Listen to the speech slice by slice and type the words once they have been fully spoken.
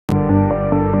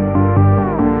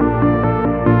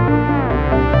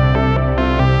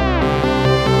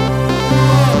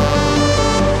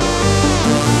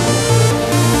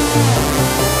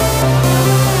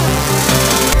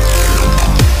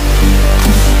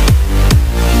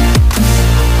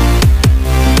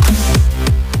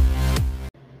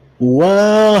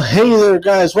Well, hey there,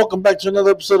 guys. Welcome back to another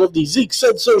episode of the Zeke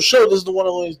Said So Show. This is the one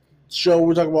and only show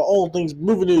we're talking about all things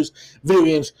movie news, video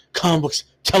games, comic books,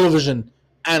 television,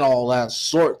 and all that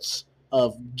sorts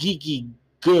of geeky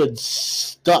good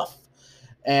stuff.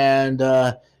 And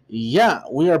yeah,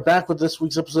 we are back with this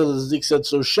week's episode of the Zeke Said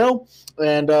So Show.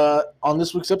 And on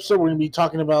this week's episode, we're going to be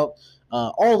talking about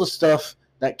all the stuff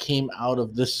that came out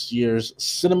of this year's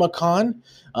Cinemacon.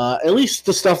 At least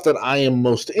the stuff that I am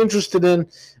most interested in.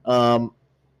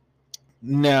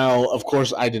 Now, of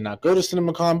course, I did not go to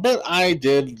Cinemacon, but I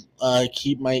did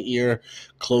keep my ear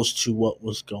close to what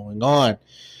was going on.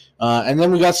 And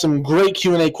then we got some great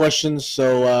Q&A questions,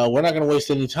 so we're not going to waste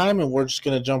any time, and we're just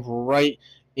going to jump right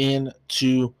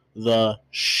into the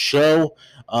show.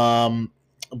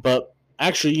 But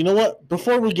actually, you know what?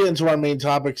 Before we get into our main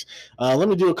topics, let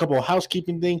me do a couple of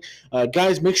housekeeping things.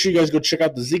 Guys, make sure you guys go check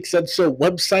out the Zeke Said So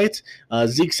website,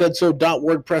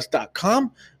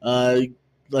 zekesaidso.wordpress.com.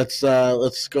 Let's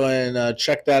go and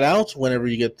check that out whenever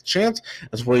you get the chance.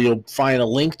 That's where you'll find a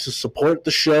link to support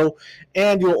the show,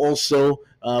 and you'll also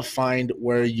find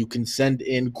where you can send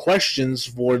in questions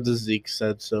for the Zeke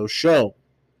Said So show.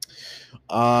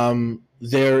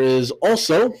 There is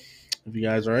also, if you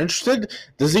guys are interested,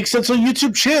 the Zeke Said So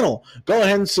YouTube channel. Go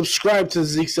ahead and subscribe to the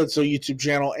Zeke Said So YouTube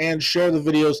channel and share the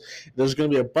videos. There's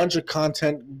going to be a bunch of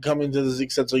content coming to the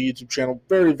Zeke Said So YouTube channel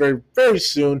very, very, very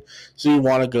soon. So you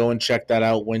want to go and check that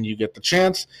out when you get the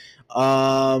chance.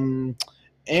 And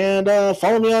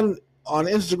follow me on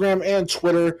Instagram and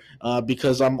Twitter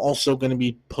because I'm also going to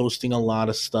be posting a lot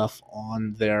of stuff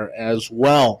on there as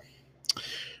well.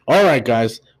 All right,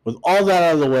 guys. With all that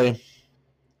out of the way,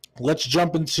 let's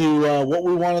jump into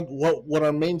what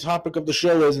our main topic of the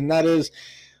show is, and that is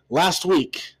last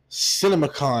week,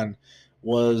 Cinemacon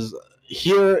was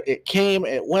here. It came,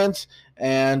 it went,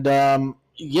 and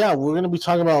yeah, we're going to be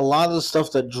talking about a lot of the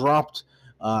stuff that dropped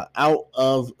out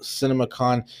of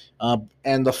Cinemacon.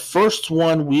 And the first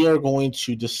one we are going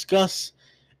to discuss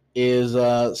is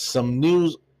some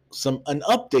news, an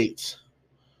update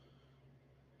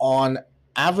on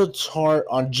Avatar,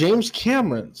 on James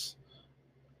Cameron's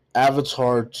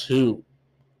Avatar 2.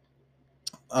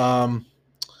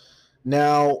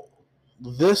 Now,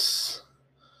 this,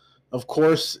 of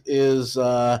course, is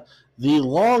the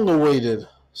long-awaited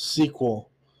sequel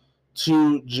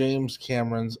to James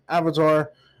Cameron's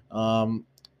Avatar. And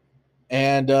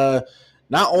not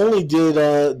only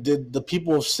did the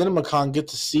people of Cinemacon get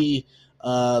to see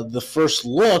the first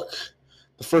look,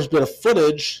 the first bit of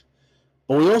footage,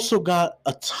 but we also got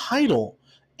a title,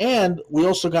 and we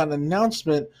also got an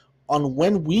announcement on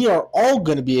when we are all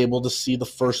going to be able to see the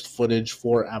first footage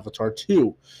for Avatar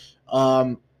 2.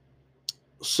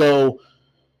 So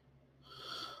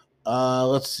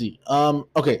let's see.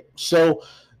 Okay, so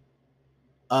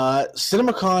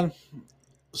Cinemacon.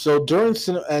 So during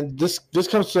and this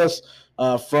comes to us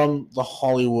from the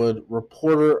Hollywood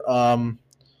Reporter.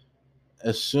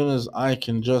 As soon as I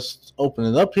can just open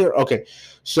it up here. Okay,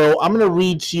 so I'm going to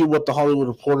read to you what the Hollywood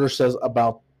Reporter says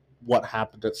about what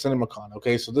happened at Cinemacon.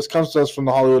 Okay, so this comes to us from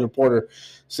the Hollywood Reporter,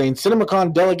 saying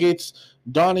Cinemacon delegates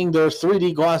donning their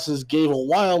 3D glasses gave a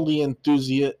wildly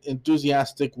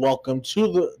enthusiastic welcome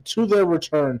to their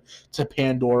return to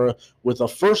Pandora with a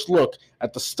first look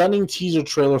at the stunning teaser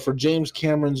trailer for James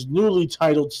Cameron's newly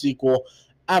titled sequel,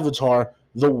 Avatar: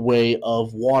 The Way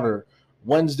of Water,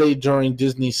 Wednesday during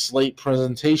Disney's Slate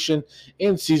presentation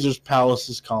in Caesars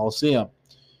Palace's Coliseum.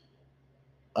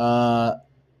 John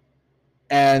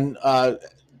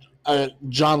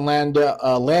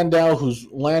Landau, who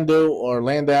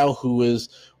is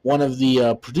one of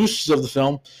the producers of the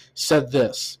film, said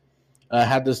this,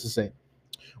 had this to say: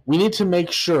 "We need to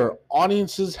make sure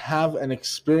audiences have an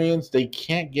experience they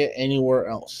can't get anywhere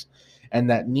else, and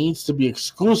that needs to be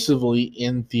exclusively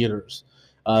in theaters,"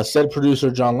 said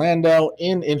producer John Landau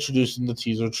in introducing the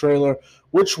teaser trailer,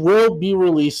 which will be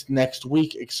released next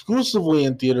week exclusively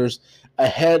in theaters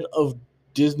ahead of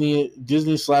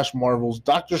Disney/Marvel's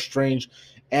Doctor Strange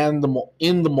and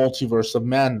in the Multiverse of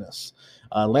Madness.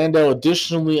 Landau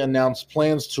additionally announced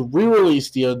plans to re-release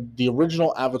the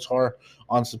original Avatar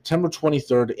on September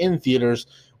 23rd in theaters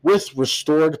with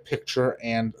restored picture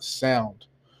and sound.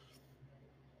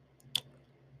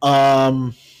 Let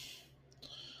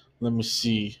me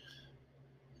see.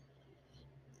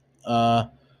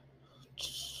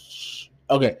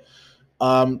 Okay.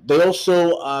 They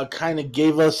also kind of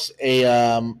gave us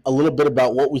a little bit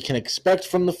about what we can expect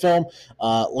from the film.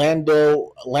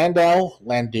 Lando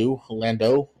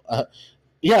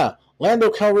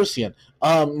Calrissian.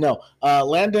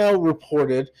 Landau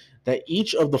reported that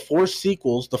each of the four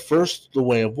sequels, the first, The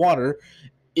Way of Water,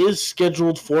 is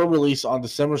scheduled for release on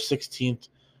December 16th.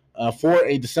 For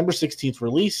a December 16th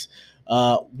release,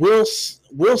 will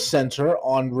center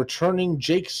on returning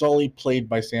Jake Sully, played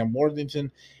by Sam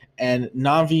Worthington, and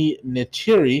Navi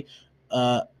Neytiri,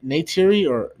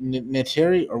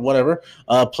 Neytiri or whatever,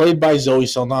 played by Zoe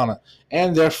Saldana,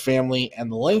 and their family,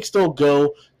 and the lengths they'll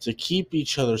go to keep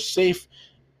each other safe.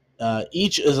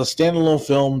 Each is a standalone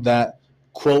film that,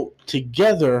 quote,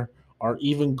 together are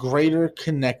even greater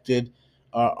connected,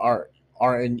 are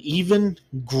an even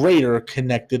greater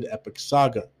connected epic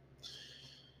saga.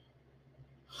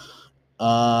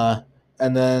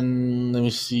 And then let me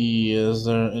see, is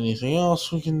there anything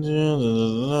else we can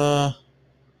do?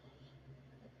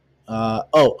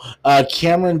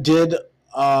 Cameron did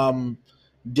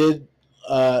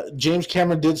James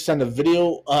Cameron did send a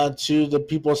video to the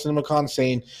people of CinemaCon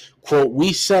saying, quote,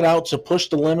 "We set out to push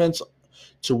the limits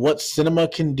to what cinema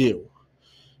can do."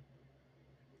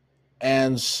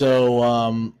 And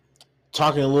so,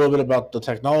 talking a little bit about the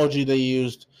technology they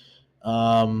used.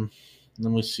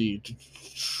 Let me see.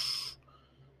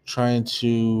 Trying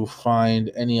to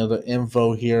find any other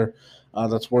info here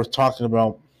that's worth talking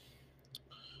about.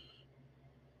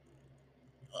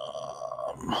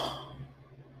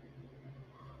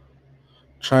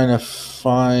 Trying to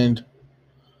find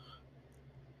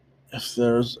if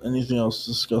there's anything else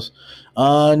to discuss.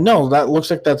 No, that looks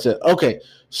like that's it. Okay,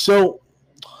 so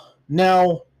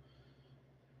now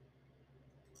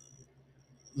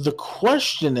my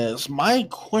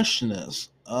question is,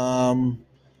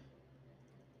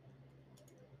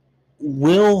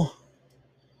 will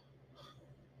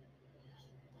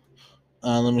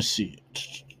let me see.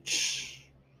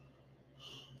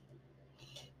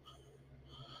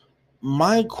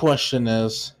 My question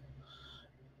is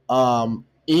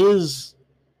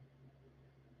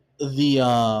the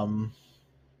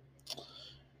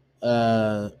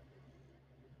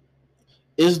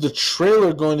is the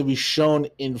trailer going to be shown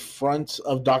in front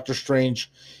of Doctor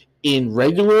Strange in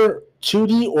regular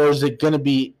 2D, or is it going to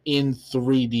be in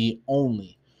 3D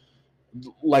only?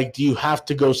 Like, do you have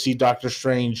to go see Doctor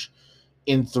Strange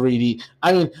in 3D?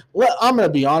 I mean, I'm going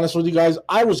to be honest with you guys.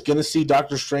 I was going to see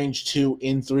Doctor Strange 2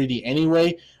 in 3D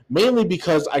anyway, mainly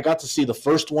because I got to see the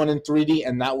first one in 3D,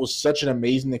 and that was such an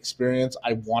amazing experience.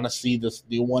 I want to see this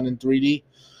new one in 3D.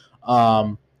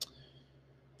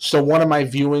 So one of my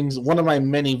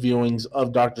many viewings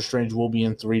of Doctor Strange will be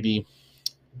in 3D.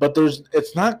 But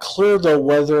it's not clear though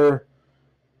whether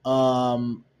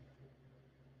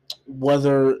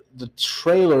the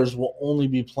trailers will only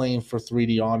be playing for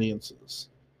 3D audiences.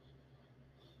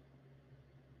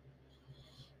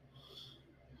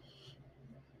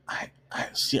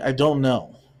 I don't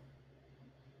know.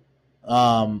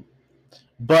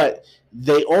 But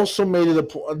they also made it a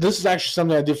point. This is actually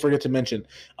something I did forget to mention.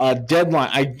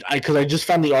 Deadline. Because I just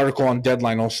found the article on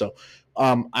Deadline also.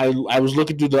 I was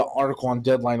looking through the article on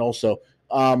Deadline also.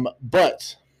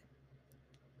 But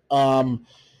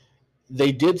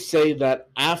they did say that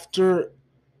after.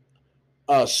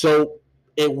 So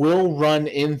it will run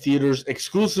in theaters,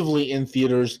 exclusively in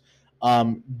theaters,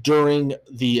 during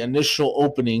the initial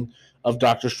opening of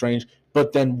Doctor Strange.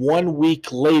 But then 1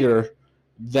 week later,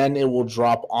 then it will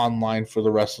drop online for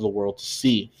the rest of the world to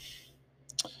see.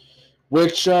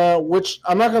 Which I'm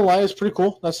not gonna lie, is pretty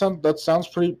cool. That sounds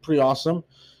pretty awesome.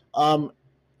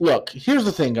 Look, here's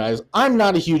the thing, guys. I'm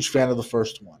not a huge fan of the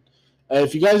first one.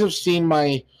 If you guys have seen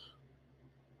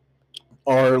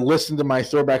or listened to my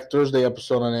Throwback Thursday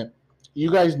episode on it,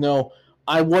 you guys know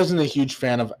I wasn't a huge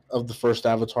fan of the first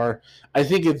Avatar. I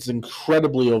think it's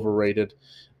incredibly overrated.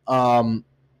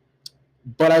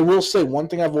 But I will say, one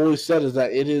thing I've always said is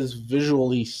that it is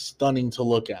visually stunning to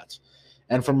look at.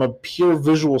 And from a pure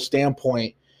visual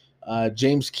standpoint,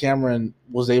 James Cameron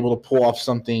was able to pull off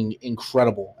something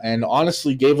incredible and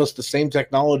honestly gave us the same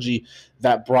technology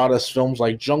that brought us films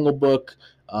like Jungle Book.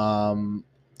 I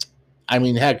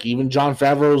mean, heck, even Jon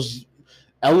Favreau's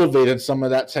elevated some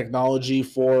of that technology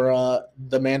for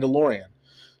The Mandalorian.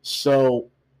 So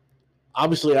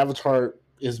obviously Avatar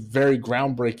is very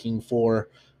groundbreaking for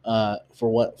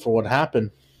what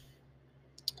happened.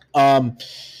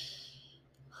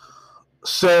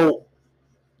 So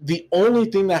the only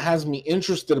thing that has me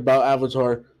interested about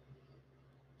Avatar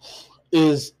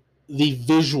is the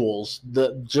visuals,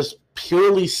 just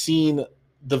purely seeing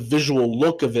the visual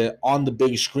look of it on the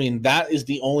big screen. That is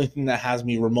the only thing that has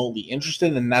me remotely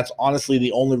interested, and that's honestly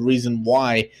the only reason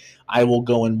why I will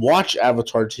go and watch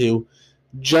Avatar 2,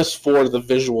 just for the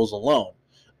visuals alone.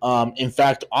 In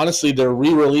fact, honestly, they're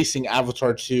re-releasing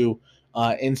Avatar 2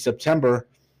 in September,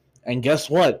 and guess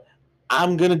what?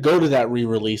 I'm going to go to that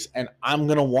re-release, and I'm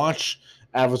going to watch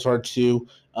Avatar 2,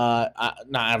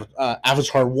 not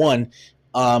Avatar 1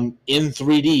 in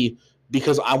 3D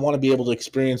because I want to be able to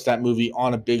experience that movie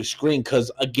on a big screen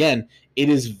because, again, it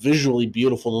is visually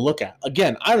beautiful to look at.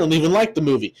 Again, I don't even like the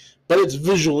movie, but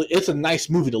it's a nice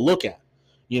movie to look at,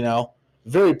 you know?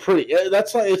 Very pretty.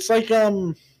 It's like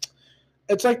the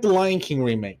Lion King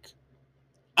remake.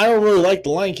 I don't really like the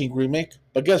Lion King remake,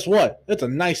 but guess what? It's a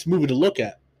nice movie to look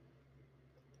at.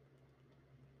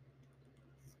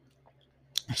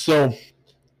 So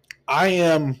I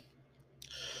am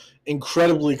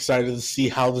incredibly excited to see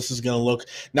how this is going to look.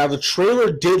 Now, the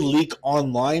trailer did leak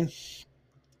online.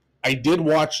 I did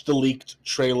watch the leaked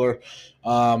trailer,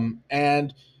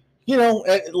 and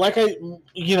it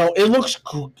looks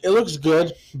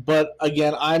good. But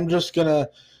again, I'm just gonna,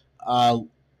 I'm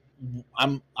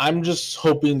just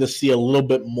hoping to see a little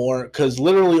bit more because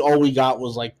literally all we got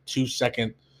was like 2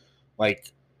 second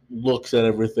like looks at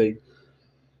everything.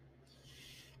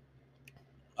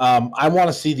 I want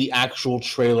to see the actual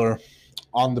trailer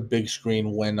on the big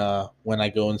screen when I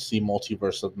go and see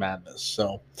Multiverse of Madness.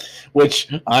 So, which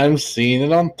I'm seeing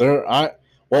it on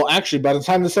well, actually, by the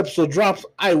time this episode drops,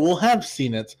 I will have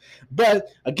seen it. But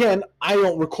again, I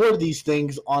don't record these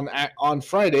things on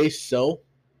Friday, so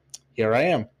here I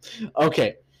am.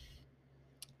 Okay.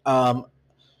 Um.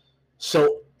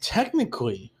 So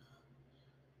technically,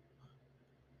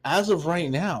 as of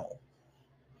right now,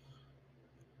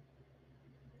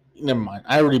 never mind.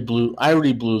 I already blew.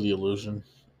 The illusion.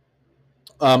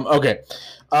 Okay.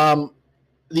 Um.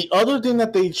 The other thing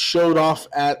that they showed off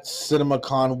at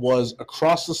Cinemacon was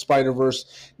Across the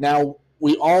Spider-Verse. Now,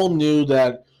 we all knew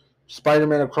that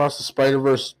Spider-Man Across the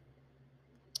Spider-Verse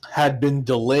had been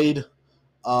delayed.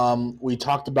 We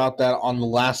talked about that on the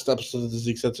last episode of the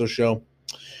Zeke Setso show.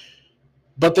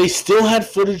 But they still had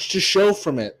footage to show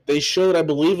from it. They showed, I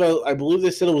believe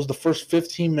they said it was the first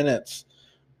 15 minutes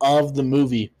of the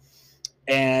movie.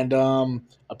 And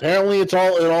apparently it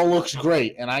all looks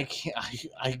great. And I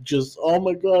just, oh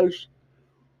my gosh.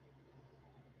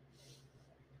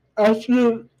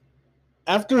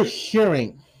 After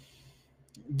hearing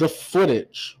the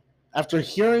footage, after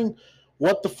hearing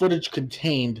what the footage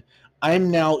contained, I'm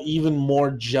now even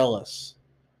more jealous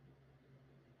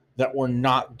that we're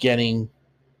not getting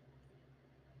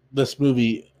this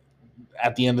movie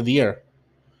at the end of the year.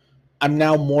 I'm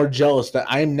now more jealous that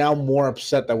I am now more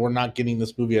upset that we're not getting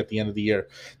this movie at the end of the year,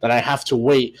 that I have to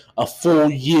wait a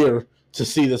full year to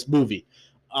see this movie.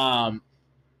 And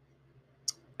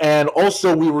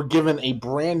also, we were given a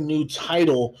brand new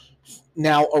title.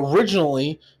 Now,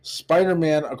 originally,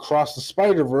 Spider-Man Across the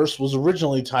Spider-Verse was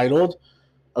originally titled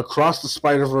Across the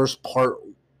Spider-Verse Part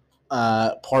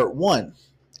 1.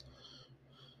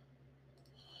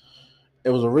 It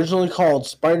was originally called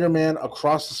Spider-Man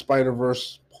Across the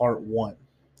Spider-Verse Part 1.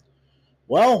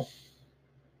 Well,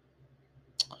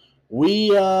 we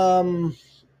got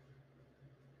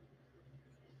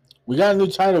a new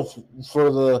title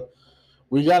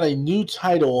we got a new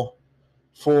title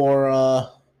for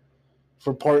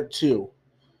Part 2.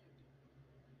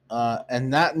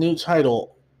 And that new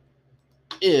title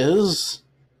is,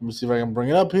 let me see if I can bring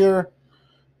it up here.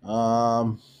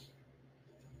 Okay.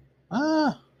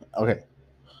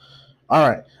 All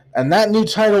right. And that new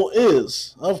title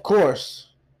is, of course,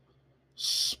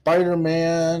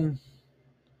 Spider-Man.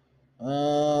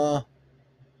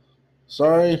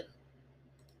 Sorry.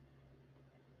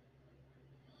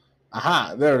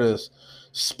 Aha, there it is.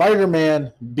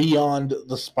 Spider-Man Beyond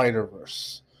the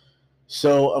Spider-Verse.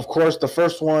 So, of course, the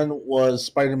first one was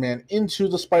Spider-Man Into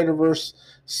the Spider-Verse.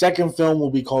 Second film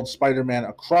will be called Spider-Man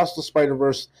Across the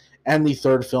Spider-Verse. And the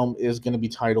third film is going to be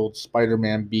titled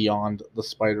Spider-Man Beyond the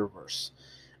Spider-Verse.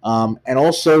 And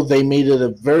also, they made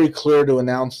it very clear to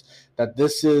announce that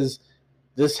this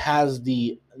has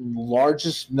the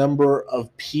largest number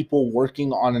of people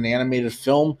working on an animated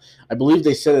film. I believe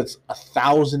they said it's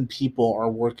 1,000 people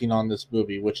are working on this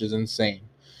movie, which is insane.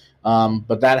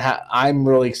 But I'm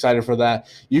really excited for that.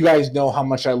 You guys know how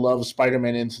much I love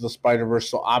Spider-Man Into the Spider-Verse,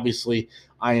 so obviously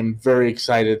I am very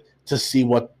excited to see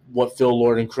what Phil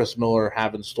Lord and Chris Miller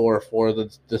have in store for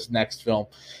this next film,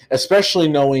 especially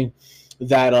knowing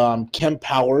that Kemp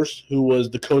Powers, who was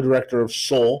the co-director of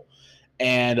Soul,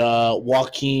 and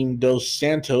Joaquin Dos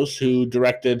Santos, who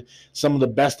directed some of the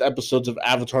best episodes of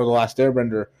Avatar: The Last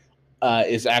Airbender,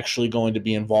 is actually going to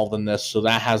be involved in this, so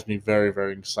that has me very,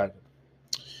 very excited.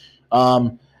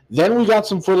 Then we got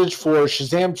some footage for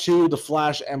Shazam 2, The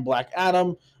Flash, and Black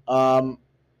Adam. Not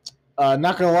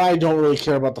gonna lie, I don't really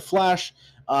care about The Flash.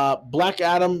 Black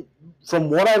Adam, from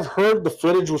what I've heard, the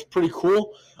footage was pretty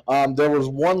cool. There was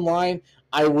one line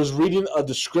I was reading a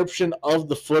description of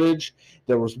the footage.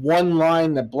 There was one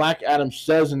line that Black Adam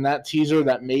says in that teaser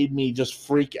that made me just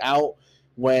freak out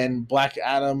when Black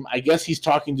Adam, I guess he's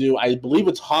talking to, I believe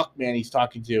it's Hawkman he's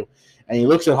talking to, and he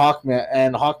looks at Hawkman,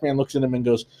 and Hawkman looks at him and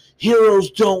goes,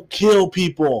 "Heroes don't kill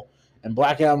people." And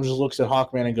Black Adam just looks at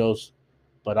Hawkman and goes,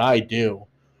 "But I do."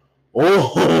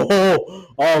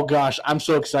 Oh gosh, I'm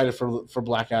so excited for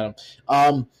Black Adam.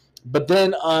 But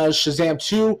then Shazam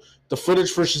 2, the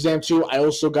footage for Shazam 2, I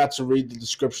also got to read the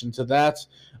description to that.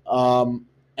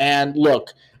 And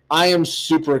look, I am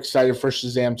super excited for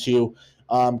Shazam 2.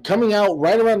 Coming out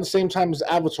right around the same time as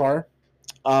Avatar.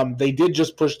 They did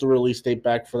just push the release date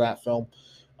back for that film.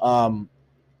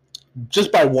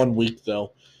 Just by 1 week,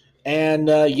 though. And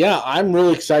yeah, I'm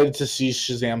really excited to see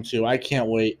Shazam 2. I can't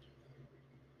wait.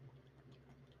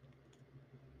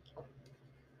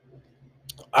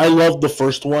 I love the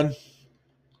first one,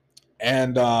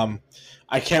 and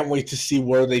I can't wait to see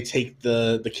where they take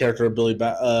the character of Billy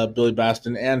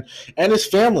Baston and his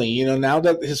family. You know, now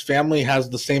that his family has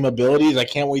the same abilities, I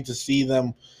can't wait to see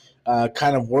them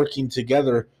kind of working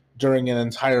together during an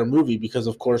entire movie. Because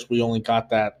of course we only got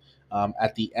that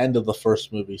at the end of the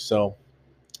first movie, so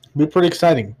it'll be pretty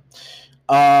exciting.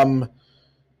 Um,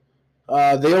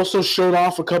 they also showed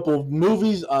off a couple of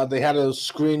movies. They had a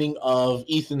screening of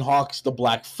Ethan Hawke's The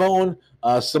Black Phone.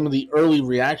 Some of the early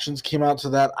reactions came out to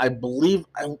that. I believe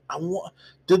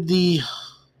did the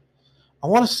I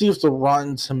want to see if the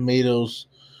Rotten Tomatoes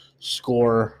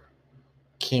score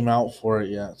came out for it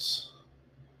yet.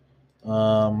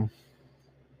 I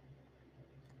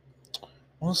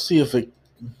want to see if it.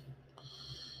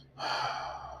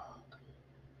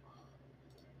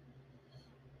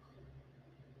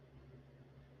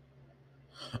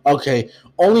 Okay,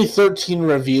 only 13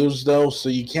 reviews though, so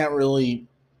we can't really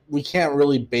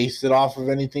base it off of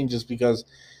anything just because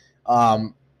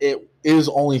it is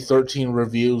only 13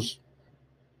 reviews,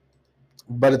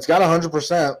 but it's got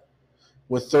 100%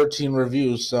 with 13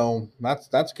 reviews, so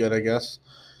that's good, I guess.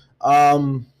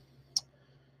 Um,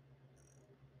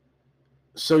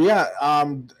 so yeah,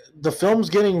 the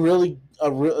film's getting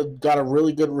got a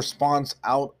really good response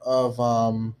out of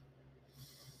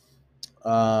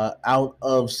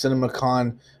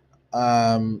Cinemacon.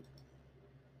 Um,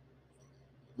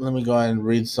 Let me go ahead and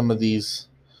read some of these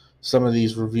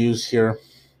reviews here.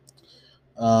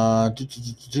 Uh, do, do,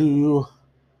 do, do.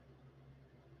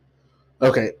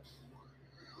 Okay,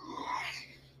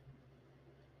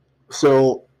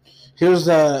 so here's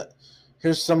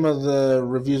here's some of the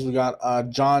reviews we got.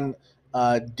 John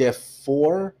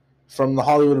DeFore from the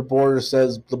Hollywood Reporter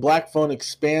says The Black Phone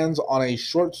expands on a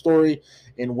short story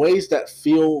in ways that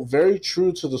feel very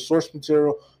true to the source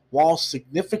material while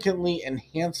significantly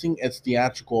enhancing its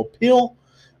theatrical appeal.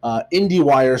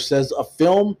 IndieWire says a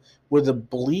film with a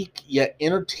bleak yet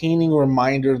entertaining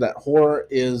reminder that horror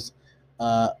is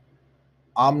uh,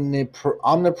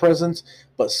 omnipresent,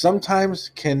 but sometimes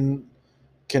can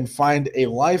find a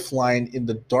lifeline in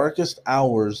the darkest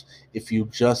hours if you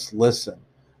just listen.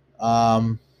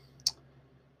 Um,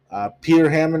 Peter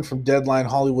Hammond from Deadline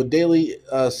Hollywood Daily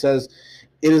says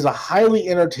it is a highly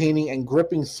entertaining and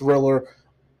gripping thriller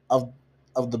of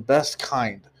of the best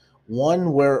kind,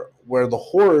 one where the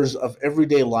horrors of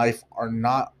everyday life are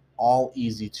not all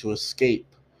easy to escape.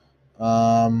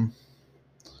 Um,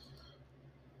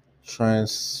 Try and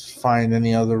find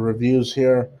any other reviews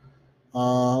here.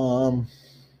 Um,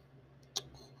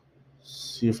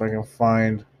 See if I can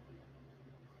find.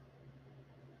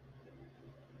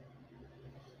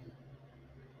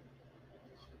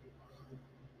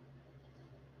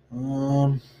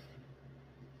 Um,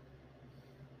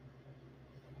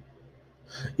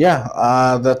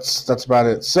 yeah, that's about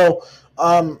it. So,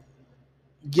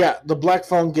 yeah, the Black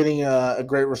Phone getting a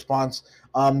great response.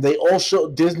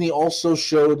 Disney also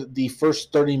showed the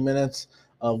first 30 minutes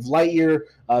of Lightyear.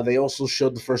 They also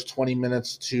showed the first 20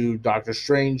 minutes to Doctor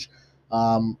Strange.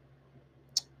 Um,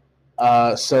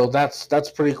 so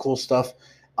that's pretty cool stuff.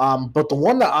 But the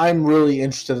one that I'm really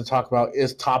interested to talk about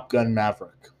is Top Gun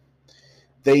Maverick.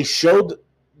 They showed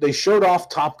they showed off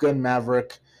Top Gun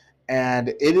Maverick, and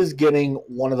it is getting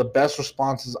one of the best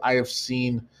responses I have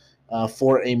seen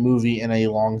for a movie in a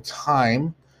long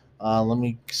time. Let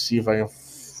me see if I can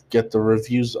get the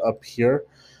reviews up here.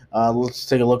 Let's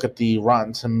take a look at the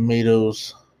Rotten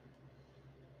Tomatoes.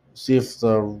 See if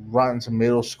the Rotten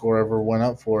Tomatoes score ever went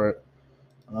up for it.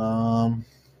 Um,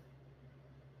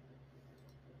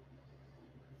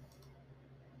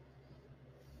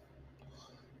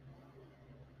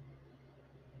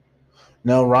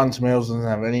 no, Rotten Tomatoes doesn't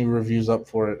have any reviews up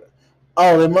for it.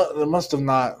 Oh, they must have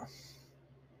not.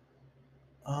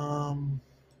 Um,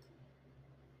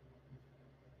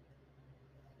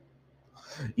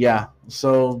 Yeah.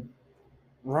 So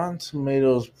Rotten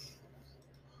Tomatoes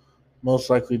most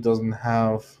likely doesn't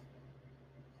have.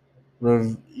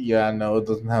 Yeah, no, it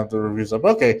doesn't have the reviews up.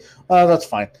 Okay, that's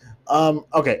fine.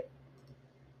 Okay.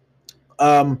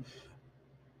 Um,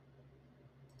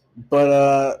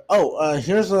 but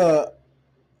here's a.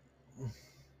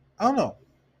 I don't know.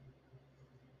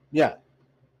 Yeah.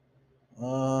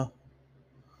 Uh,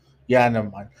 yeah, never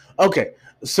mind. Okay,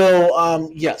 so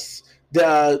yes,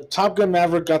 the Top Gun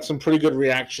Maverick got some pretty good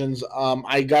reactions.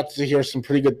 I got to hear some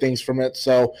pretty good things from it,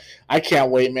 so I can't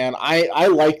wait, man. I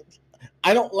like.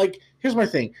 I don't like. Here's my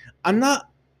thing. I'm not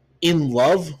in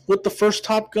love with the first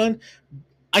Top Gun.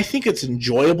 I think it's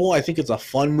enjoyable. I think it's a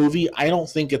fun movie. I don't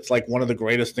think it's like one of the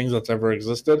greatest things that's ever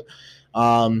existed.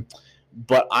 Um,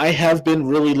 but I have been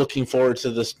really looking forward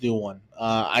to this new one.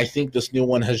 I think this new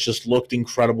one has just looked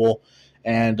incredible,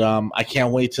 and I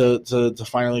can't wait to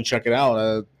finally check it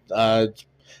out.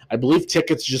 I believe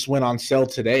tickets just went on sale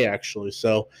today, actually.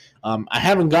 So I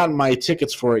haven't gotten my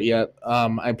tickets for it yet.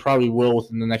 I probably will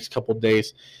within the next couple of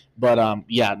days. But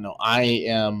yeah, no, I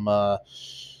am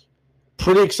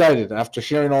pretty excited after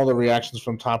hearing all the reactions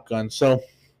from Top Gun. So,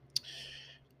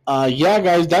 yeah,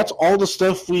 guys, that's all the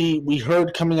stuff we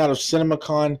heard coming out of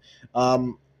Cinemacon.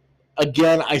 Um,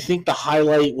 Again, I think the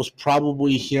highlight was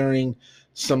probably hearing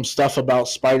some stuff about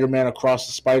Spider-Man Across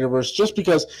the Spider-Verse, just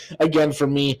because, again, for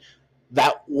me,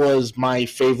 that was my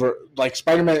favorite. Like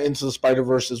Spider-Man Into the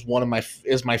Spider-Verse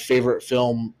is my favorite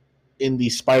film in the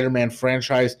Spider-Man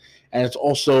franchise, and it's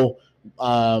also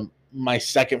my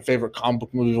second favorite comic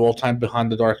book movie of all time,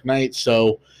 behind The Dark Knight.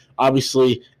 So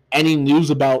obviously, any news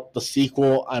about the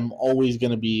sequel, I'm always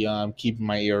going to be keeping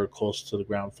my ear close to the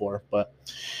ground for. But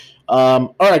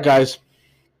all right, guys.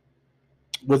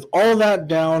 With all that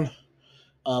down,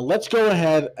 let's go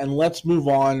ahead and let's move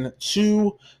on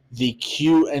to the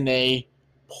Q&A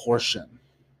portion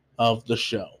of the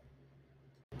show.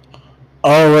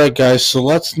 All right, guys. So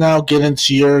let's now get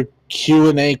into your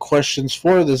Q&A questions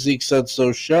for the Zeke Said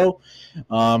So show.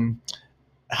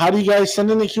 How do you guys send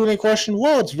in the Q&A question?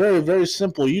 Well, it's very, very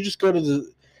simple. You just go to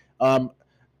the.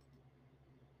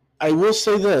 I will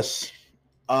say this.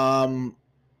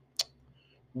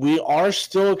 We are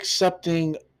still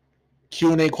accepting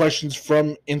Q&A questions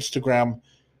from Instagram,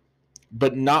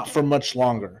 but not for much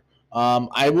longer.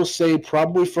 I will say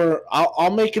probably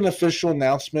I'll make an official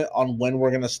announcement on when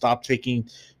we're going to stop taking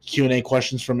Q&A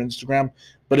questions from Instagram.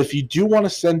 But if you do want to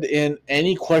send in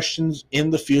any questions in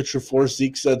the future for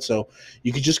Zeke Said So,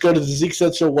 you can just go to the Zeke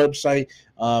Said So website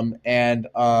and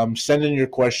send in your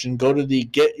question. Go to the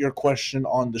Get Your Question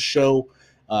on the Show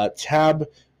tab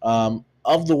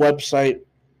of the website.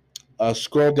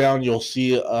 Scroll down, you'll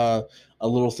see a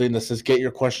little thing that says "Get Your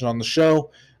Question on the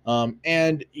Show,"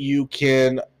 and you'll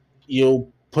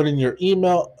put in your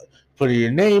email, put in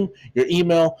your name, your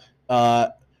email,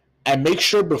 and make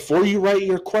sure before you write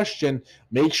your question,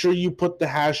 make sure you put the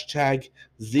hashtag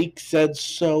Zeke Said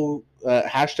So,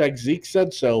 hashtag Zeke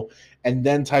Said So, and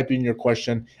then type in your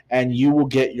question, and you will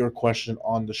get your question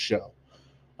on the show.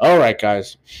 All right,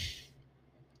 guys.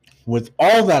 With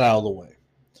all that out of the way,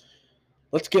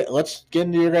 let's get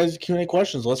into your guys' Q&A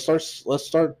questions. Let's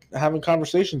start having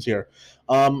conversations here.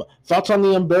 Thoughts on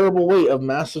the unbearable weight of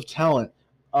massive talent?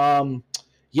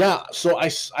 Yeah, so I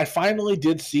finally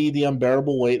did see the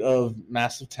unbearable weight of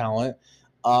massive talent.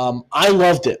 I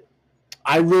loved it.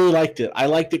 I really liked it. I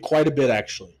liked it quite a bit,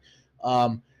 actually.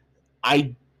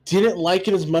 I didn't like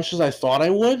it as much as I thought I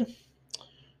would,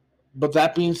 but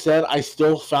that being said, I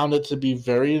still found it to be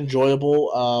very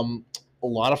enjoyable. A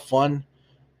lot of fun.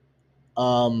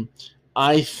 Um,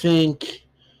 I think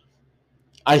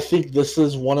this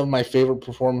is one of my favorite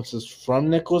performances from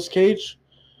Nicolas Cage.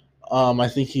 I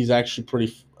think he's actually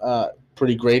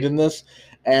pretty great in this.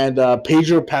 And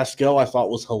Pedro Pascal, I thought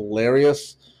was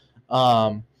hilarious.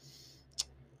 Um,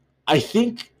 I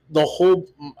think the whole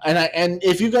and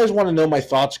if you guys want to know my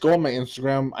thoughts, go on my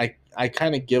Instagram. I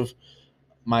kind of give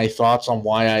my thoughts on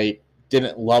why I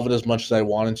didn't love it as much as I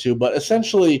wanted to, but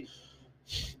essentially,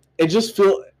 it just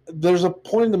there's a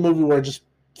point in the movie where it just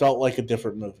felt like a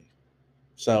different movie.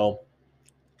 So,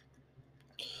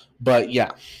 but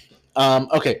yeah.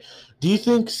 Okay. Do you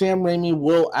think Sam Raimi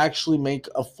will actually make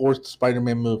a fourth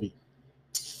Spider-Man movie?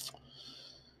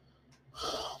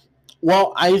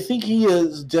 Well, I think he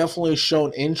has definitely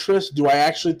shown interest. Do I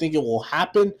actually think it will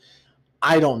happen?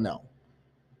 I don't know.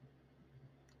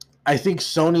 I think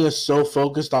Sony is so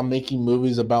focused on making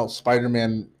movies about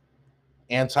Spider-Man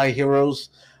anti-heroes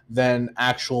than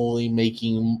actually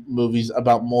making movies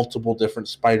about multiple different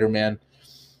Spider-Man.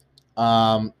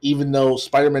 Even though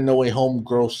Spider-Man No Way Home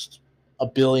grossed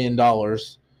 $1 billion,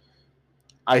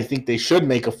 I think they should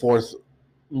make a fourth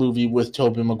movie with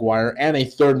Tobey Maguire and a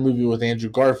third movie with Andrew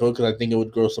Garfield because I think it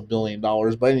would gross $1 billion.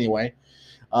 But anyway,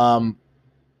 but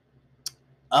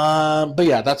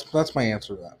yeah, that's my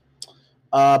answer to that.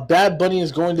 Bad Bunny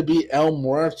is going to be El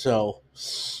Muerto.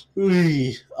 Do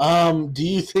you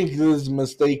think this is a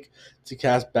mistake to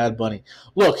cast Bad Bunny?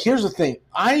 Look, here's the thing.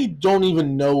 I don't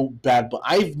even know Bad Bunny.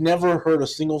 I've never heard a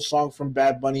single song from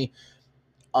Bad Bunny.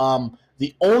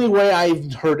 The only way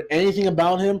I've heard anything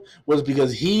about him was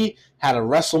because he had a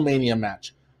WrestleMania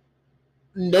match.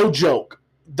 No joke.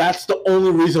 That's the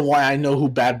only reason why I know who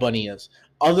Bad Bunny is.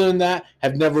 Other than that,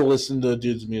 have never listened to the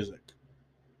dude's music.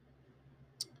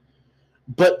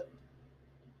 But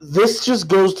this just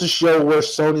goes to show where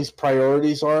Sony's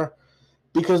priorities are,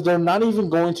 because they're not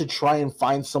even going to try and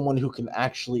find someone who can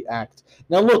actually act.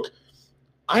 Now, look,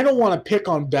 I don't want to pick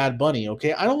on Bad Bunny,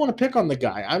 okay? I don't want to pick on the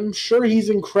guy. I'm sure he's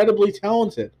incredibly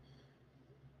talented.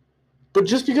 But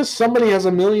just because somebody has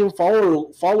 1 million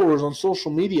followers on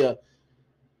social media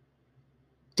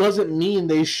doesn't mean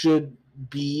they should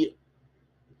be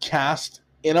cast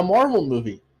in a Marvel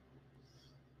movie.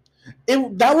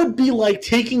 That would be like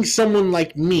taking someone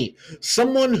like me,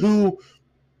 someone who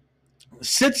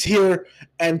sits here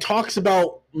and talks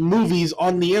about movies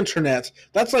on the internet.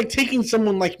 That's like taking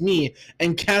someone like me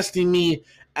and casting me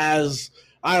as,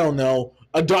 I don't know,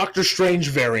 a Doctor Strange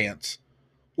variant.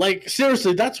 Like,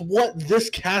 seriously, that's what this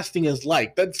casting is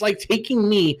like. That's like taking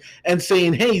me and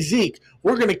saying, hey, Zeke,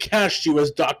 we're going to cast you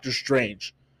as Doctor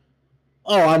Strange.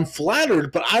 Oh, I'm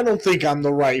flattered, but I don't think I'm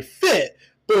the right fit.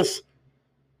 Both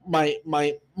my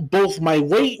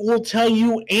weight will tell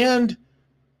you, and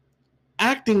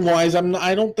acting wise,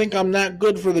 I don't think I'm that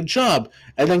good for the job.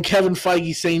 And then Kevin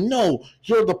Feige saying, no,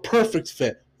 you're the perfect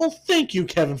fit. Well, thank you,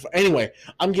 Kevin. Anyway,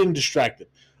 I'm getting distracted.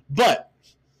 But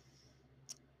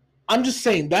I'm just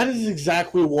saying that is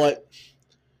exactly what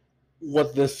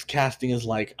this casting is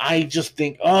like. I just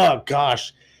think, oh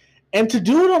gosh. And to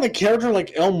do it on a character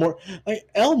like El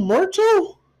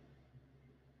Muerto?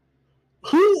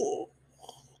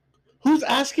 Who's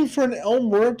asking for an El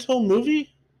Muerto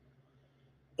movie?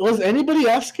 Was anybody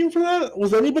asking for that?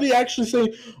 Was anybody actually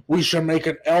saying we should make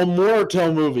an El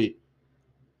Muerto movie?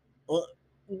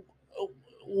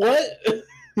 What?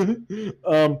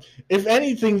 If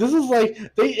anything, this is like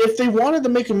if they wanted to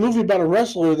make a movie about a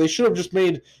wrestler, they should have just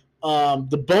made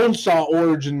the Bonesaw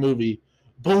origin movie.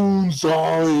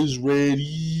 Bonesaw is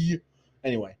ready.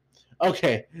 Anyway,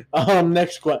 okay.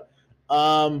 Next question.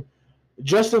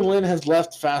 Justin Lin has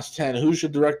left Fast 10. Who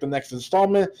should direct the next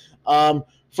installment?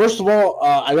 First of all,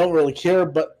 I don't really care.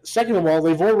 But second of all,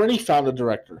 they've already found a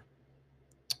director.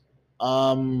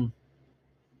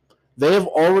 They have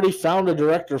already found a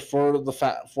director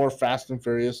for Fast and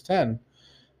Furious 10.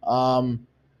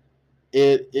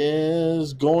 It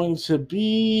is going to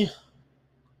be.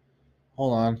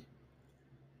 Hold on.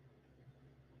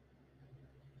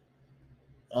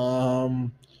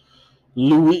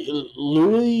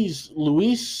 Louis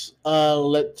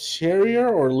Leterrier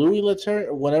or Louis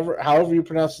Leterrier, whatever, however you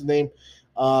pronounce his name.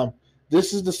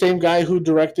 This is the same guy who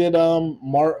directed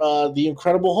The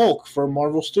Incredible Hulk for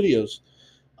Marvel Studios.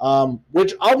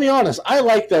 Which I'll be honest, I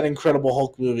like that Incredible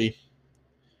Hulk movie.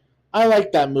 I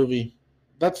like that movie.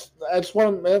 That's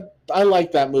one. I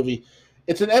like that movie.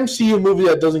 It's an MCU movie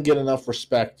that doesn't get enough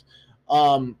respect.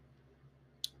 But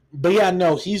yeah,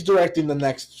 no, he's directing the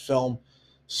next film.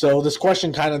 So this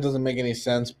question kind of doesn't make any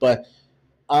sense. But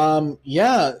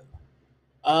yeah,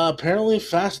 apparently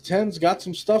Fast 10's got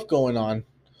some stuff going on.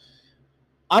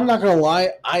 I'm not gonna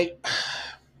lie, I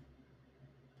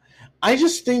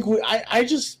just think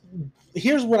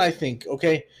here's what I think,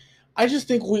 okay? I just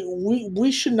think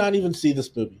we should not even see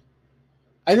this movie.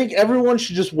 I think everyone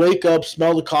should just wake up,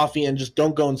 smell the coffee, and just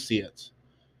don't go and see it.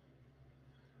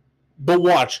 But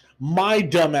watch, my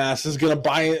dumbass is gonna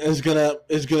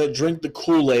drink the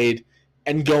Kool-Aid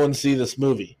and go and see this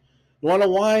movie. You wanna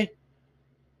know why?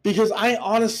 Because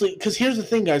here's the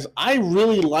thing, guys, I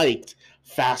really liked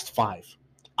Fast 5.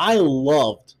 I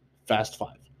loved Fast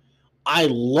 5. I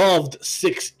loved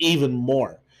 6 even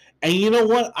more. And you know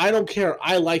what? I don't care.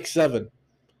 I like 7.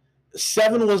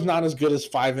 7 was not as good as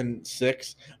 5 and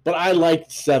 6, but I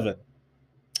liked 7.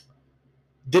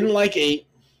 Didn't like 8.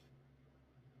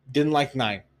 Didn't like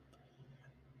 9.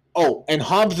 Oh, and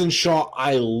Hobbs and Shaw,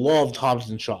 I loved Hobbs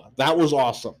and Shaw. That was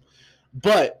awesome.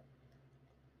 But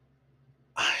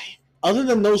other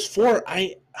than those 4,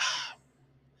 I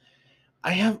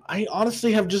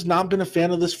honestly have just not been a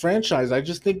fan of this franchise. I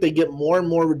just think they get more and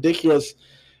more ridiculous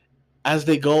as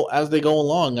they go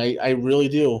along. I really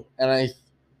do. And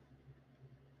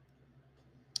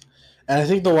I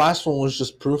think the last one was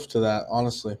just proof to that,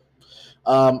 honestly.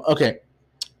 Okay,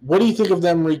 what do you think of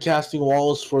them recasting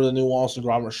Wallace for the new Wallace and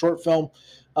Gromit short film?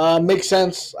 Makes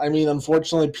sense. I mean,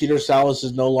 unfortunately, Peter Sallis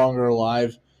is no longer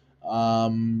alive.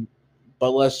 Um,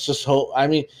 but let's just hope. I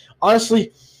mean,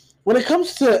 honestly, when it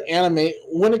comes to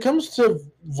when it comes to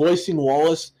voicing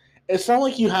Wallace, it's not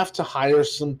like you have to hire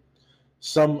some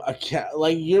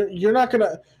like you're not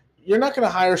gonna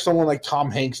hire someone like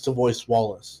Tom Hanks to voice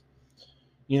Wallace.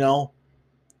 You know,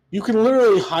 you can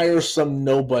literally hire some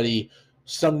nobody,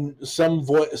 some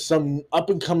up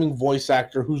and coming voice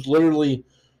actor who's literally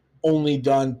only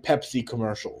done Pepsi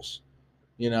commercials.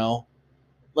 You know,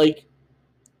 like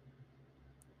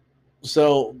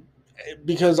so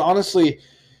because honestly,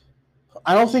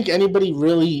 I don't think anybody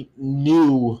really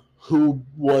knew who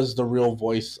was the real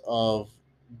voice of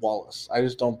Wallace. I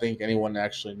just don't think anyone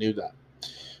actually knew that.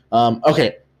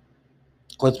 Okay,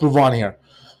 let's move on here.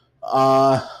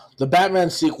 Uh, the Batman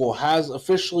sequel has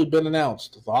officially been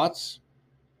announced. Thoughts?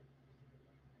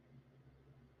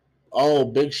 Oh,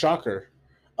 big shocker.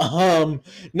 Um,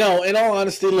 no, in all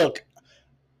honesty, look,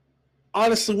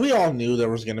 honestly, we all knew there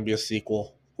was going to be a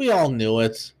sequel. We all knew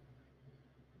it.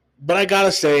 But I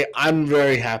gotta say, I'm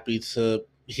very happy to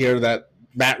hear that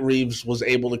Matt Reeves was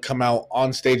able to come out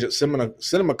on stage at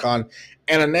Cinemacon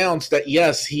and announce that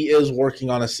yes, he is working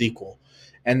on a sequel,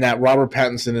 and that Robert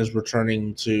Pattinson is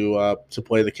returning to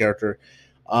play the character.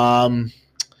 Um,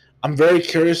 I'm very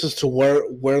curious as to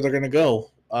where they're gonna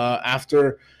go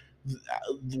after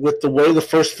with the way the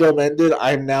first film ended.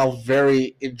 I'm now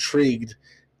very intrigued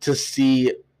to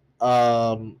see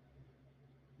um,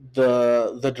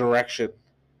 the direction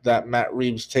that Matt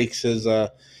Reeves takes his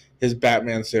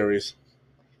Batman series.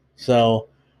 So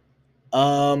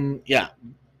yeah,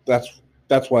 that's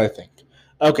what I think.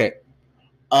 Okay,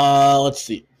 let's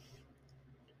see.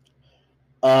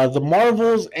 The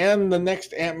Marvels and the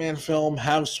next Ant-Man film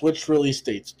have switched release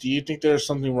dates. Do you think there's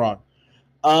something wrong?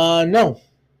 No,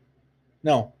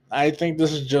 no. I think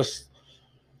this is just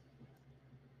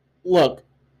look.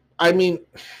 I mean,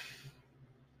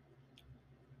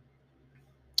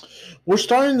 we're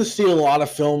starting to see a lot of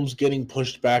films getting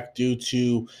pushed back due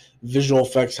to visual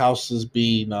effects houses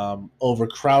being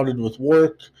overcrowded with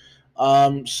work.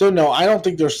 So no, I don't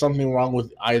think there's something wrong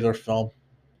with either film,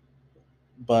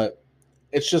 but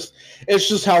it's just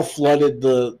how flooded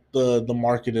the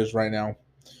market is right now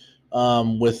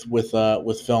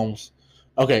with films.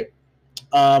 Okay,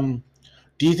 um,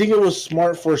 do you think it was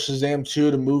smart for Shazam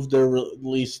 2 to move their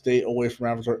release date away from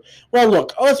Avatar? Well,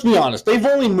 look, let's be honest. They've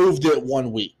only moved it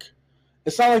 1 week.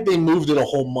 It's not like they moved it a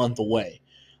whole month away.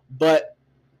 But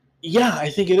yeah, I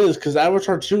think it is because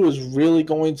Avatar 2 is really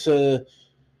going to.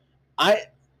 I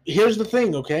Here's the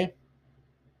thing, okay?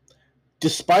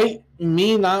 Despite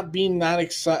me not being that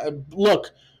excited, look,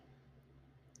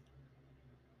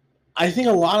 I think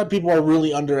a lot of people are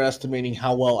really underestimating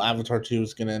how well Avatar 2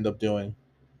 is going to end up doing.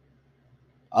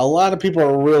 A lot of people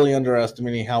are really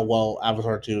underestimating how well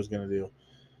Avatar 2 is going to do.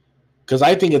 Because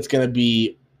I think it's going to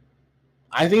be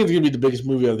the biggest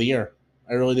movie of the year.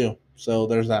 I really do. So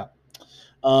there's that.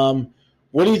 Um,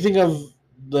 what do you think of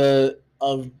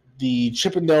the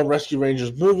Chippendale Rescue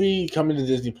Rangers movie coming to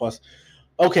Disney Plus?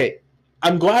 Okay,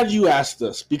 I'm glad you asked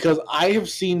this because I have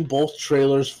seen both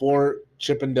trailers for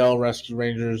Chippendale Rescue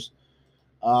Rangers,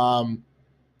 um,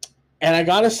 and I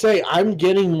gotta say I'm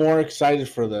getting more excited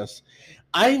for this.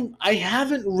 I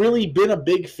haven't really been a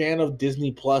big fan of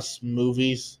Disney Plus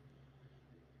movies.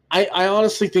 I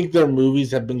honestly think their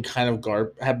movies have been kind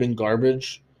of have been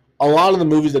garbage. A lot of the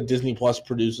movies that Disney Plus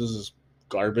produces is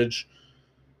garbage.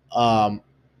 Um,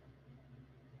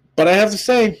 but I have to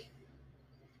say,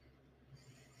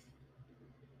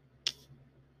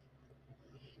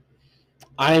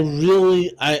 I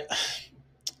really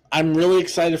I'm really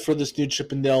excited for this new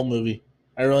Chippendale movie.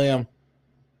 I really am.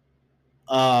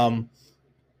 Um,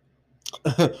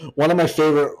 one of my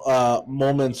favorite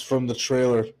moments from the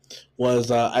trailer was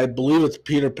I believe it's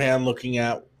Peter Pan looking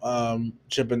at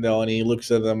Chippendale and he looks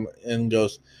at them and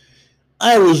goes,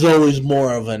 "I was always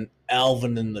more of an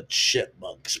Alvin and the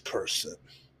Chipmunks person."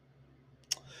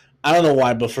 I don't know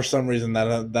why, but for some reason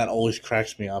that always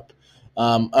cracks me up.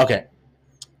 Okay.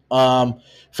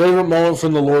 Favorite moment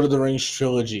from the Lord of the Rings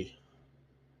trilogy.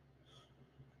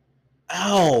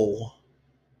 Ow!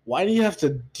 Why do you have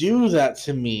to do that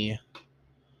to me?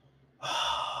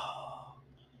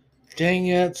 Dang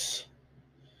it!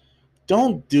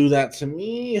 Don't do that to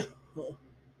me.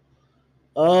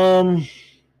 Um,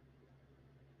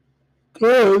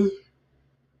 good.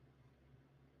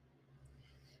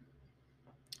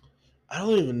 I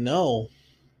don't even know.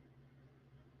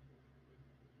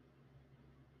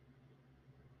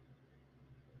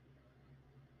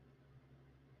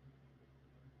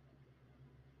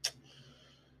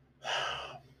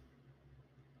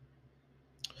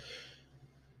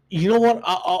 You know what?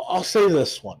 I'll say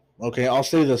this one. Okay, I'll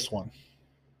say this one.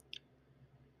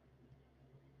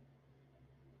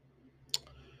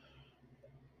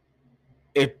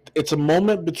 It's a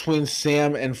moment between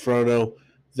Sam and Frodo.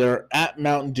 They're at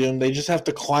Mount Doom. They just have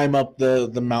to climb up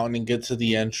the mountain and get to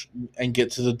the and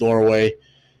get to the doorway.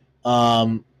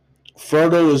 Um,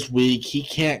 Frodo is weak. He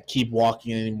can't keep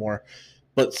walking anymore.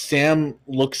 But Sam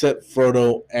looks at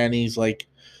Frodo and he's like,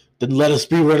 "Then let us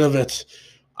be rid of it.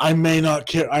 I may not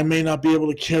be able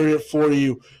to carry it for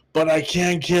you, but I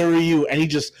can carry you." And he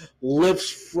just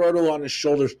lifts Frodo on his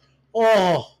shoulders.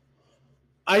 Oh,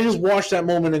 I just watched that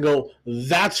moment and go,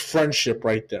 "That's friendship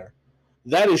right there.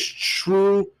 That is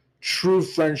true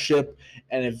friendship."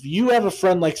 And if you have a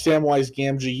friend like Samwise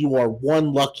Gamgee, you are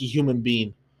one lucky human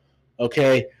being.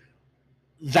 Okay,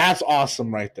 that's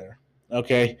awesome right there.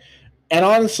 Okay, and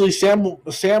honestly, Samwise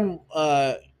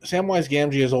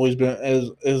Gamgee has always been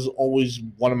is always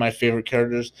one of my favorite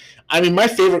characters. I mean, my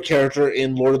favorite character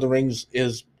in Lord of the Rings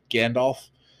is Gandalf,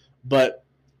 but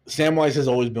Samwise has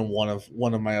always been one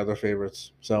of my other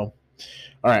favorites. So,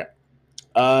 all right.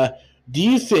 Uh, do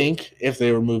you think if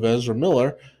they remove Ezra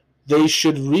Miller, they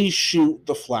should reshoot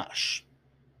The Flash?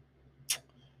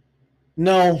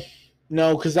 No,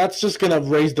 no, because that's just gonna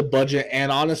raise the budget.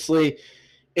 And honestly,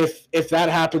 if that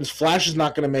happens, Flash is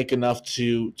not gonna make enough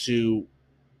to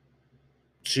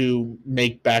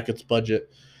make back its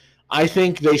budget. I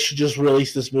think they should just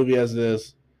release this movie as it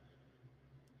is.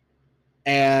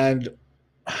 And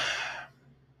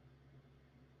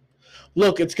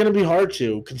look, it's going to be hard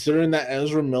to, considering that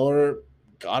Ezra Miller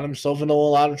got himself into a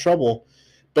lot of trouble.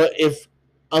 But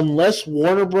unless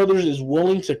Warner Brothers is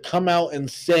willing to come out and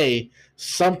say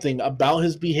something about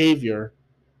his behavior,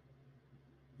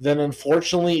 then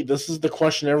unfortunately, this is the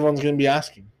question everyone's going to be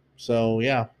asking. So,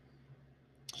 yeah.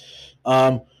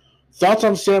 Um, Thoughts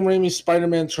on Sam Raimi's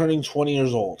Spider-Man turning 20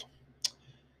 years old?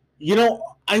 You know,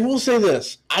 I will say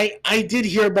this. I did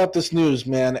hear about this news,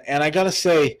 man, and I got to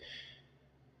say,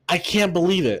 I can't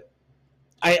believe it.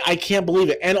 I can't believe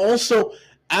it. And also,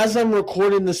 as I'm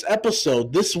recording this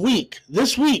episode this week,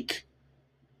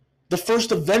 the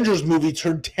first Avengers movie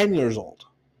turned 10 years old.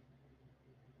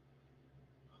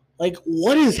 Like,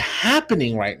 what is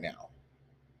happening right now?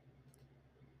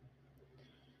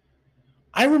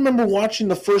 I remember watching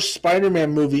the first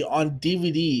Spider-Man movie on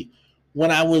DVD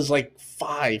when I was like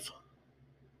 5.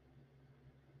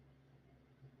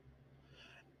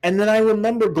 And then I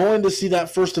remember going to see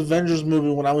that first Avengers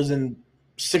movie when I was in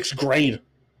 6th grade.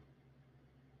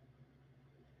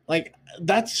 Like,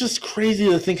 that's just crazy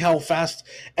to think how fast.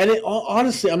 And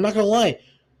honestly, I'm not gonna lie.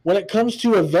 When it comes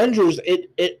to Avengers,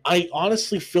 I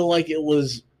honestly feel like it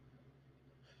was.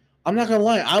 I'm not gonna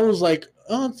lie. I was like,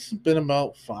 oh, it's been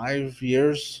about 5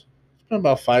 years. It's been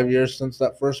about 5 years since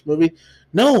that first movie.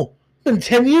 No, it's been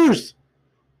 10 years.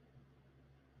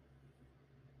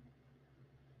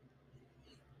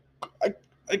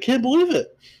 I can't believe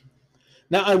it.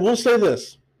 Now I will say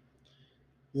this.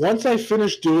 Once I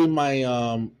finish doing my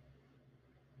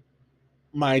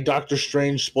Doctor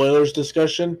Strange spoilers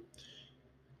discussion,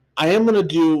 I am going to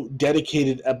do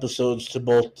dedicated episodes to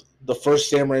both the first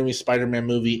Sam Raimi Spider-Man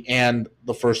movie and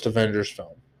the first Avengers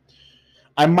film.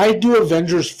 I might do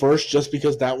Avengers first just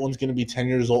because that one's going to be 10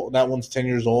 years old. That one's 10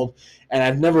 years old, and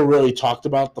I've never really talked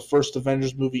about the first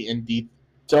Avengers movie in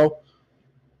detail.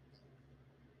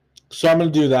 So I'm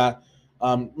going to do that.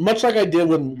 Much like I did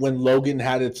when Logan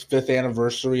had its 5th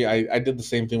anniversary, I did the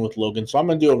same thing with Logan. So I'm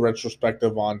going to do a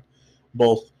retrospective on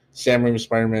both Sam Raimi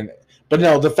Spider-Man. But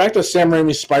no, the fact that Sam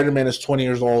Raimi's Spider-Man is 20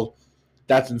 years old,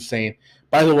 that's insane.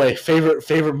 By the way,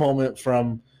 favorite moment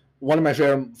from one of my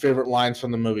favorite lines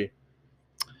from the movie.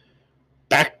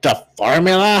 Back to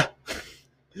formula?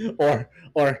 or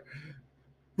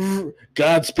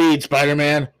Godspeed,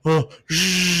 Spider-Man.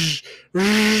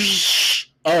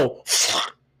 Oh.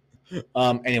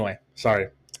 Anyway, sorry.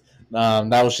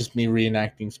 That was just me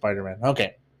reenacting Spider-Man.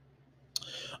 Okay.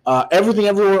 Everything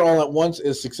Everywhere All at Once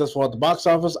is successful at the box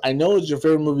office. I know it's your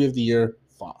favorite movie of the year.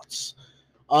 Thoughts?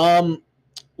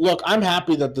 Look, I'm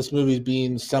happy that this movie is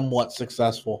being somewhat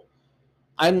successful.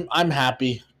 I'm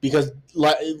happy because,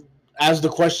 as the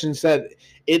question said,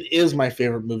 it is my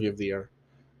favorite movie of the year.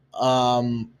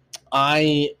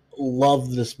 I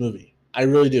love this movie. I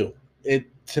really do.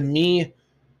 To me,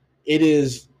 it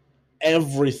is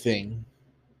everything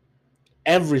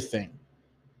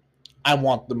I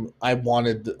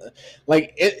wanted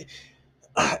like it.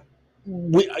 I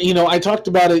talked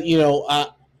about it.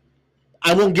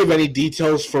 I won't give any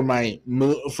details for my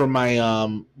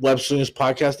Web Slingers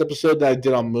podcast episode that I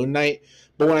did on Moon Knight.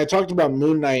 But when I talked about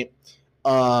Moon Knight,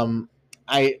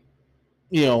 I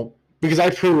because I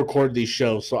pre-record these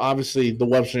shows. So obviously the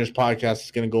Web Slingers podcast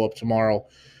is going to go up tomorrow.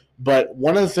 But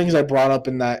one of the things I brought up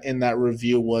in that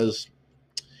review was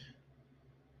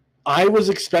I was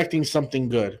expecting something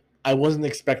good. I wasn't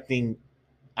expecting.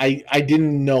 I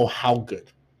didn't know how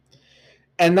good.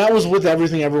 And that was with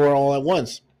Everything Everywhere All at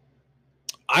Once.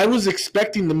 I was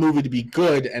expecting the movie to be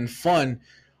good and fun.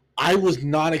 I was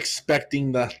not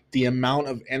expecting the amount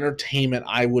of entertainment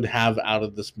I would have out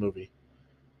of this movie.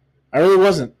 I really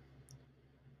wasn't.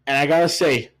 And I gotta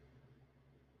say,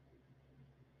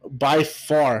 by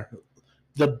far,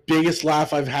 the biggest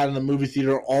laugh I've had in the movie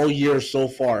theater all year so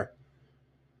far.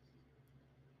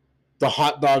 The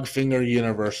hot dog finger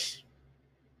universe.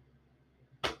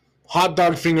 Hot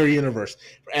dog finger universe.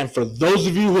 And for those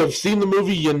of you who have seen the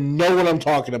movie, you know what I'm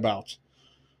talking about.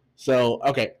 So,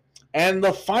 okay. And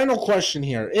the final question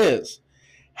here is,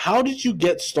 how did you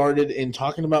get started in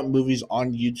talking about movies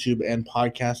on YouTube and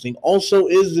podcasting? Also,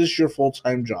 is this your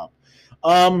full-time job?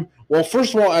 Well,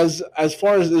 first of all, as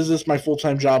far as is this my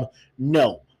full-time job?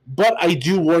 No. But I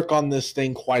do work on this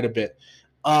thing quite a bit.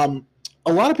 A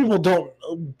lot of people don't,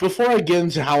 before I get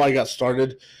into how I got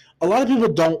started, a lot of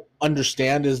people don't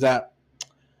understand is that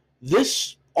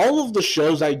all of the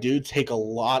shows I do take a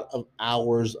lot of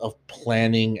hours of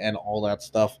planning and all that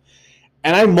stuff.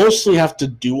 And I mostly have to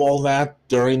do all that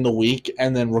during the week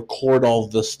and then record all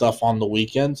of this stuff on the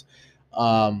weekends.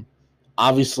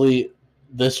 Obviously,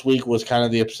 this week was kind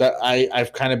of the upset.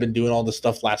 I've kind of been doing all this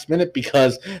stuff last minute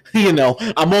because,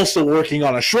 I'm also working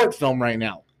on a short film right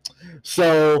now.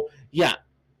 So, yeah.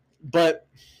 But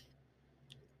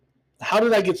how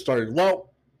did I get started?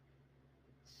 Well,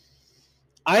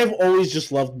 I've always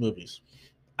just loved movies.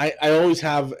 I always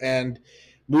have, and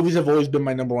movies have always been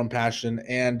my number one passion.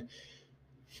 And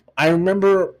I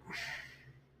remember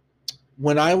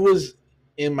when I was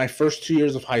in my first 2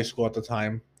 years of high school at the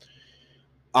time,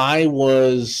 I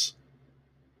was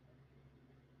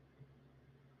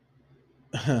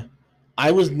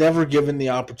never given the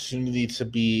opportunity to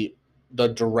be the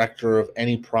director of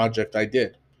any project I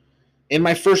did. In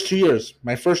my first 2 years,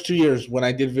 when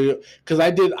I did video, because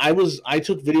I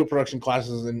took video production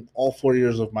classes in all 4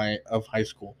 years of high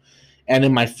school. And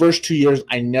in my first 2 years,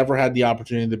 I never had the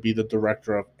opportunity to be the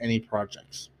director of any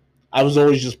projects. I was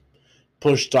always just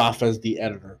pushed off as the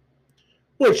editor,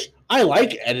 which I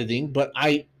like editing, but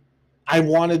I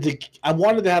wanted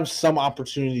to have some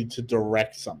opportunity to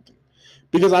direct something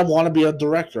because I want to be a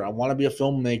director. I want to be a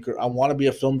filmmaker. I want to be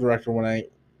a film director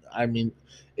I mean,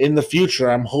 in the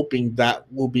future, I'm hoping that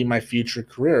will be my future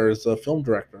career as a film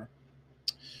director.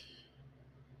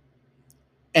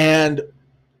 And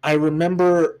I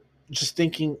remember just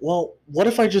thinking, well, what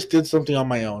if I just did something on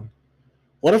my own?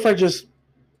 What if I just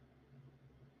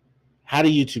had a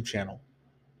YouTube channel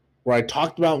where I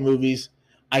talked about movies?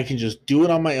 I can just do it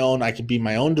on my own. I can be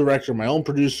my own director, my own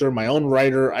producer, my own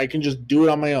writer. I can just do it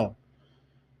on my own.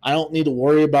 I don't need to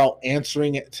worry about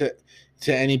answering it to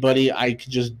anybody. I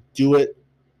can just do it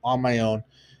on my own.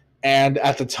 And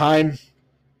at the time,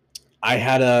 I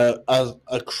had a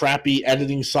crappy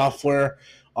editing software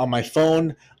on my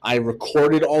phone. I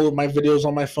recorded all of my videos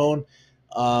on my phone.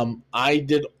 I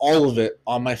did all of it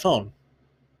on my phone.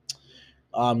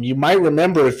 You might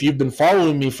remember, if you've been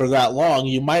following me for that long,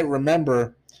 you might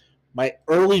remember my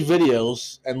early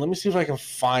videos. And let me see if I can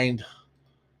find.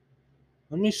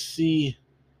 Let me see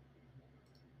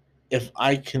if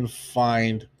I can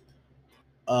find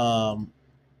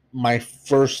my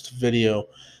first video.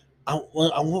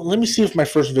 Let me see if my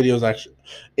first video is actually.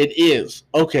 It is.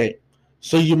 Okay.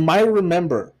 So you might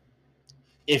remember,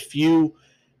 if you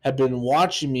have been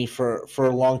watching me for a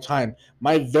long time,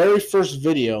 my very first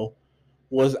video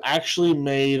was actually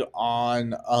made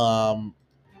on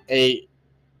a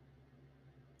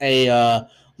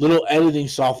little editing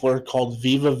software called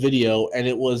Viva Video, and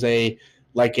it was it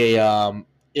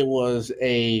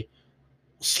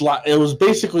was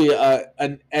basically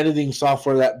an editing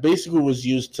software that basically was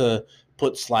used to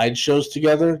put slideshows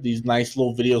together, these nice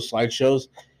little video slideshows.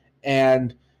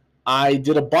 And I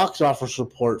did a box office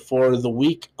report for the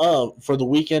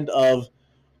weekend of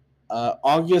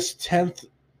August 10th,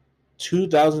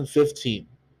 2015.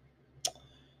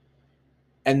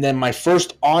 And then my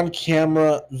first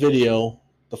on-camera video,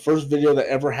 the first video that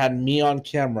ever had me on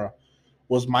camera,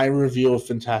 was my review of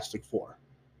Fantastic Four.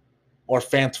 Or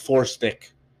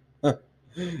Fant4stick.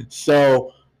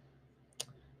 So,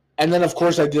 and then of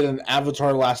course I did an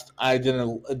Avatar I did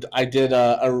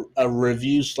a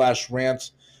review /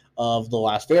 rant of The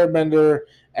Last Airbender,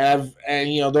 and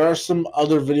there are some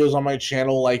other videos on my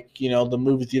channel, like the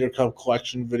Movie Theater Cup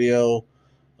collection video,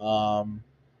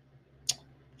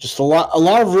 just a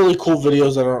lot of really cool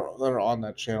videos that are on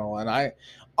that channel. And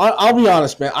I'll be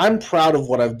honest, man, I'm proud of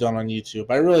what I've done on YouTube.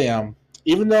 I really am.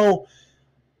 Even though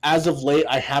as of late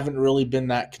I haven't really been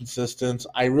that consistent,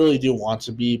 I really do want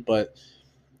to be, but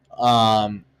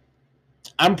um,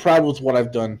 I'm proud with what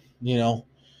I've done.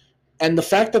 And the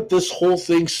fact that this whole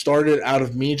thing started out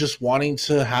of me just wanting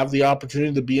to have the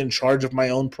opportunity to be in charge of my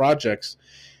own projects,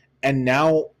 and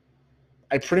now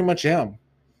I pretty much am.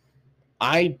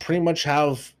 I pretty much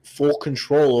have full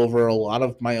control over a lot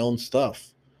of my own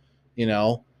stuff. You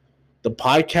know, the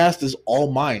podcast is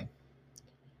all mine.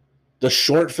 The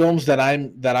short films that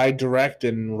I direct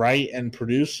and write and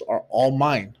produce are all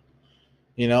mine.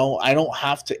 I don't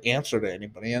have to answer to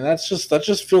anybody, and that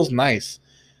just feels nice.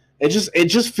 It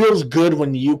just feels good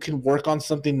when you can work on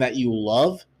something that you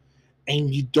love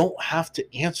and you don't have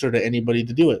to answer to anybody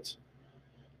to do it.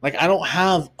 Like, I don't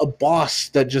have a boss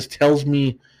that just tells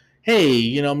me,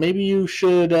 hey, maybe you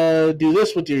should do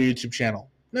this with your YouTube channel.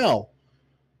 No,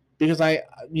 because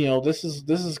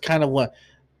this is kind of what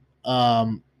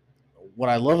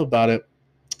I love about it.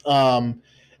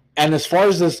 And as far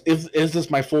as this, is this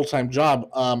my full-time job?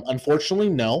 Unfortunately,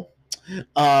 no.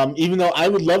 Even though I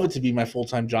would love it to be my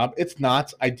full-time job, it's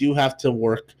not. I do have to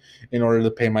work in order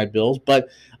to pay my bills. But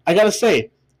I got to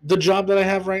say, the job that I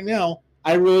have right now,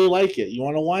 I really like it. You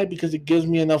want to know why? Because it gives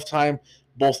me enough time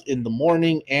both in the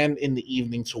morning and in the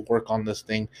evening to work on this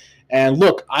thing. And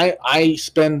look, I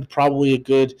spend probably a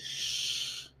good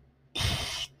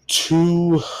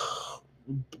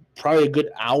probably a good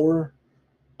hour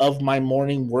of my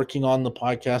morning working on the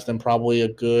podcast, and probably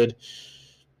a good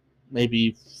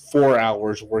maybe 4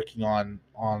 hours working on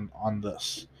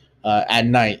this at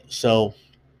night. So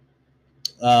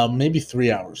maybe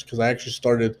 3 hours, because I actually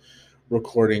started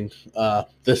recording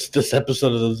this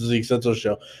episode of the Zeke Senso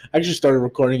Show. I actually started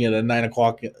recording it at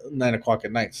 9:00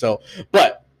 at night. So,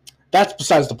 but that's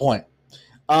besides the point.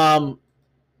 But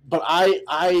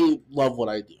I love what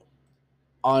I do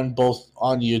on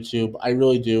YouTube. I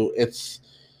really do. It's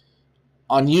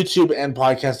on YouTube and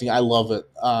podcasting. I love it.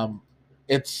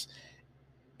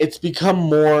 It's become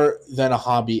more than a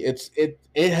hobby. It's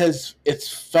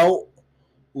felt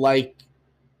like,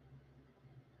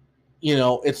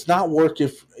 it's not work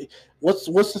if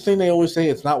what's the thing they always say?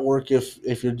 It's not work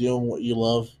if you're doing what you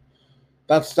love.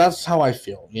 That's how I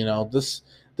feel.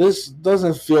 This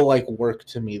doesn't feel like work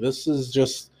to me. This is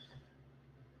just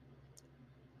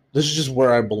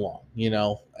where I belong,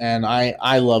 and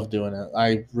I love doing it.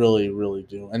 I really, really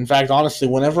do. In fact, honestly,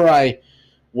 whenever I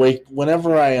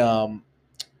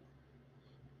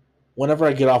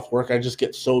get off work, I just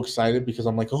get so excited, because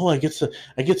I'm like, oh, I get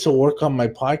to work on my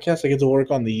podcast. I get to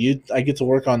work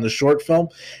on the short film.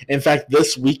 In fact,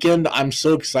 this weekend I'm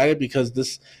so excited because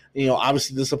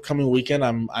obviously this upcoming weekend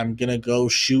I'm gonna go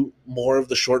shoot more of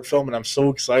the short film, and I'm so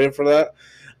excited for that.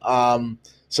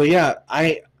 So yeah,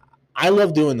 I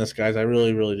love doing this, guys. I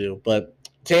really, really do. But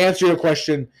to answer your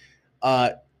question,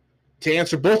 to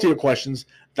answer both of your questions,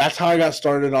 that's how I got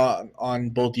started on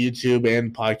both YouTube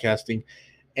and podcasting.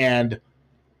 And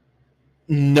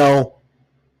no,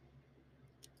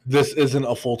 this isn't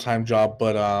a full-time job,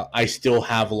 but I still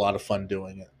have a lot of fun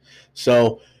doing it.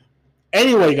 So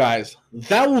anyway, guys,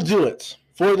 that will do it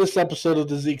for this episode of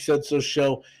the Zeke Said So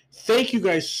Show. Thank you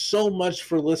guys so much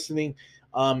for listening.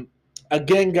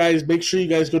 Again, guys, make sure you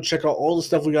guys go check out all the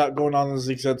stuff we got going on in the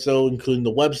Zeke Said So, including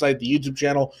the website, the YouTube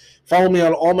channel. Follow me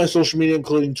on all my social media,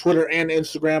 including Twitter and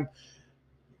Instagram.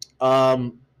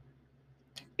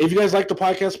 If you guys like the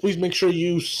podcast, please make sure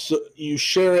you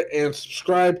share it and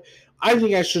subscribe. I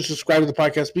think I should subscribe to the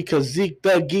podcast because Zeke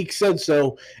the Geek said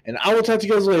so. And I will talk to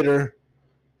you guys later.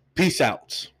 Peace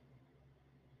out.